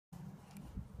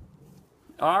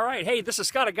All right, hey, this is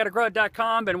Scot at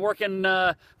GottaGrow.com. Been working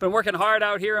hard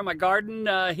out here in my garden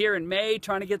here in May,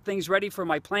 trying to get things ready for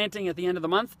my planting at the end of the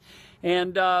month.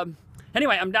 And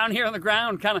anyway, I'm down here on the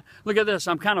ground, kind of look at this.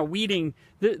 I'm kind of weeding.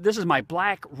 This is my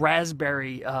black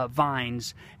raspberry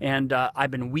vines, and I've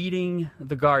been weeding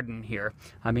the garden here.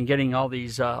 I've been getting all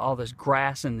this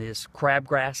grass and this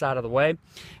crabgrass out of the way,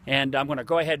 and I'm going to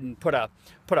go ahead and put a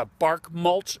bark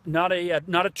mulch, not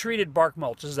a treated bark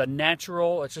mulch. This is a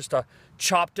natural. It's just a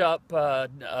chopped up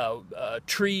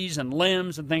trees and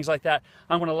limbs and things like that.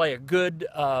 I'm going to lay a good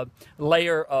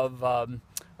layer of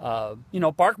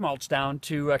bark mulch down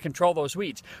to control those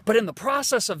weeds. But in the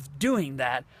process of doing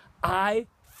that, I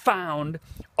found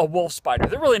a wolf spider.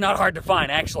 They're really not hard to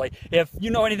find, actually. If you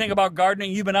know anything about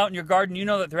gardening, you've been out in your garden, you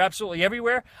know that they're absolutely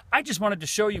everywhere. I just wanted to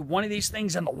show you one of these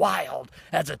things in the wild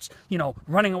as it's,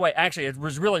 running away. Actually, it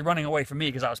was really running away from me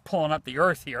because I was pulling up the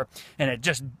earth here and it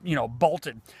just,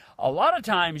 bolted. A lot of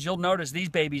times you'll notice these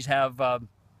babies have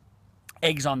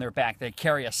eggs on their back. They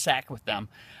carry a sack with them.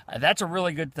 That's a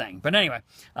really good thing. But anyway,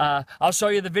 I'll show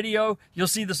you the video. You'll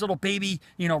see this little baby,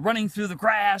 running through the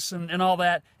grass and all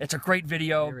that. It's a great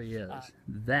video. There he is.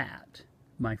 That,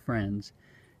 my friends,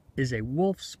 is a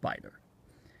wolf spider.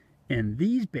 And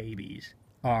these babies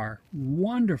are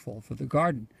wonderful for the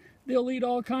garden. They'll eat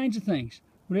all kinds of things.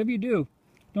 Whatever you do,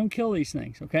 don't kill these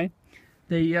things, okay?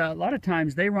 They, a lot of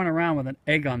times they run around with an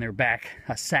egg on their back,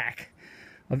 a sack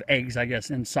of eggs, I guess,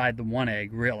 inside the one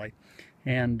egg, really.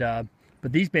 And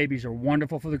but these babies are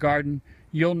wonderful for the garden.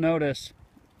 You'll notice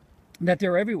that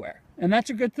they're everywhere, and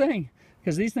that's a good thing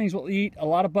because these things will eat a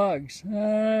lot of bugs.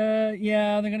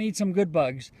 Yeah, they're gonna eat some good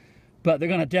bugs, but they're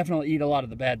gonna definitely eat a lot of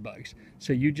the bad bugs.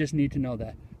 So you just need to know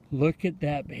that. Look at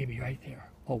that baby right there,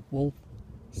 a wolf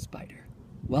spider.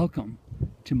 Welcome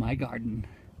to my garden.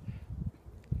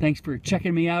 Thanks for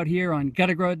checking me out here on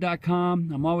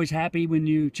GottaGrow.com. I'm always happy when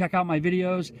you check out my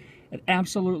videos. It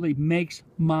absolutely makes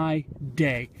my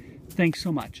day. Thanks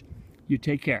so much. You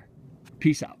take care.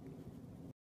 Peace out.